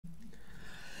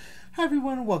Hi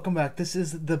everyone, welcome back. This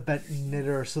is the Bet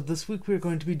Knitter. So this week we're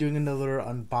going to be doing another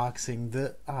unboxing.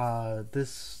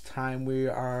 This time we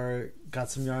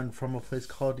got some yarn from a place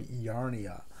called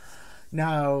Yarnia.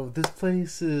 Now this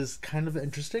place is kind of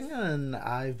interesting, and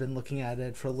I've been looking at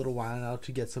it for a little while now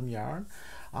to get some yarn.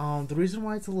 The reason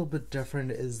why it's a little bit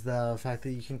different is the fact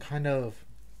that you can kind of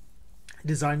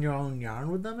design your own yarn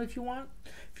with them if you want,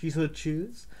 if you so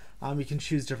choose. You can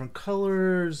choose different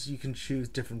colors, you can choose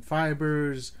different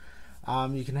fibers,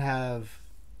 you can have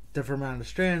different amount of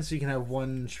strands, so you can have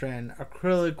one strand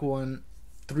acrylic,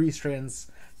 three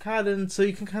strands cotton, so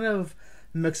you can kind of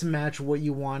mix and match what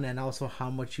you want and also how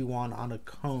much you want on a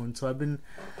cone. So I've been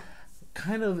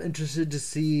kind of interested to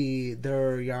see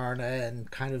their yarn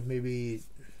and kind of maybe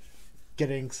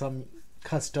getting some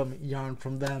custom yarn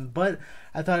from them, but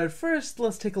I thought at first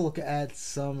let's take a look at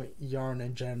some yarn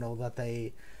in general that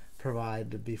they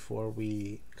provide before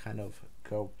we kind of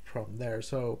go from there.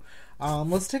 So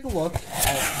let's take a look at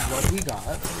what we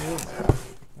got.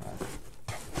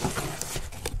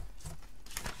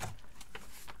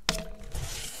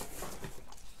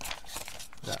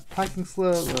 That packing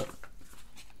slip,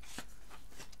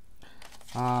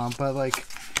 but like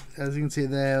as you can see,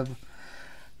 they have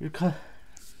your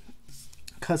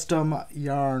custom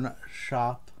yarn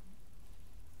shop.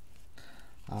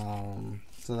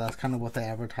 So that's kind of what they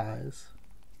advertise.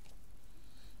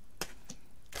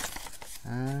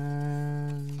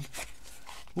 And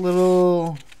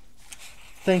little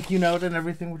thank you note and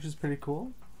everything, which is pretty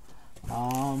cool.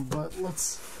 But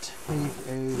let's take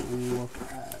a look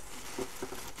at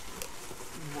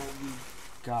what we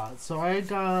got. So I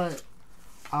got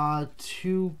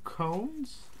two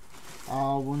cones.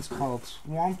 One's called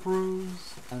Swamp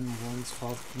Rose and one's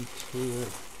called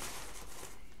Intuitive.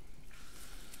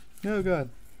 Oh god.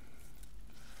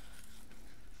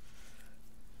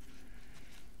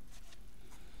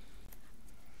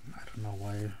 I don't know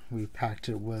why we packed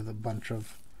it with a bunch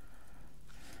of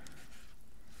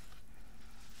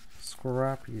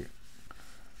scrappy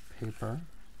paper.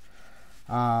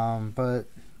 But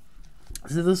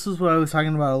so this is what I was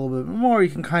talking about a little bit more. You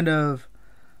can kind of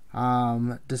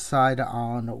decide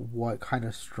on what kind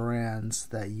of strands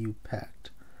that you picked.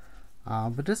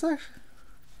 But this actually,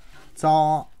 it's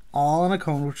all in a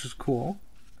cone, which is cool.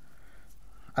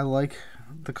 I like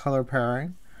the color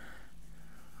pairing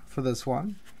for this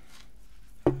one.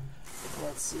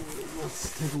 Let's see.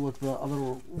 Let's take a look at the other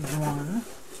one.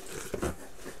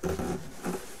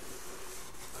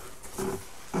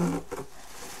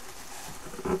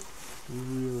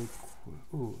 Really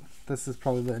cool. Ooh, this is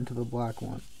probably the Into the Black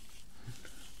one.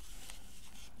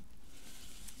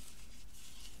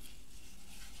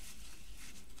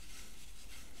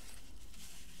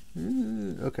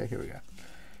 Okay, here we go.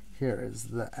 Here is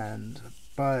the end,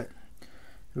 but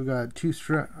we got three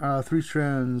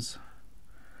strands,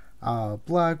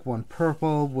 black, one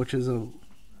purple, which is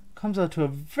comes out to a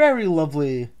very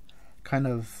lovely kind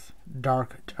of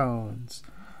dark tones,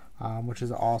 which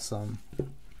is awesome.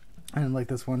 And like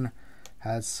this one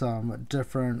has some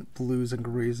different blues and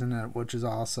greens in it, which is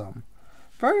awesome.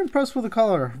 Very impressed with the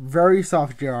color. Very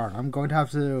soft yarn. I'm going to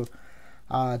have to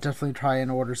definitely try and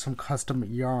order some custom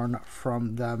yarn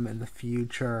from them in the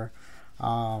future.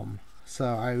 So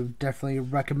I definitely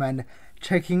recommend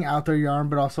checking out their yarn,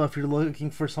 but also if you're looking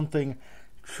for something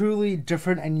truly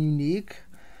different and unique,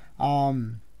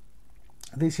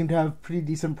 they seem to have pretty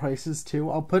decent prices too.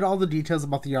 I'll put all the details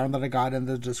about the yarn that I got in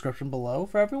the description below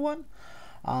for everyone.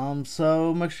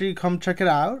 So make sure you come check it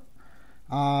out.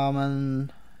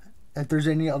 And if there's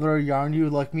any other yarn you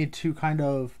would like me to kind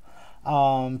of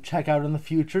check out in the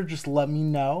future, just let me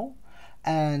know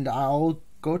and I'll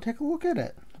go take a look at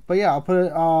it. But yeah, I'll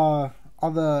put all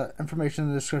the information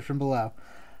in the description below,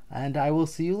 and I will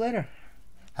see you later.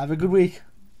 Have a good week.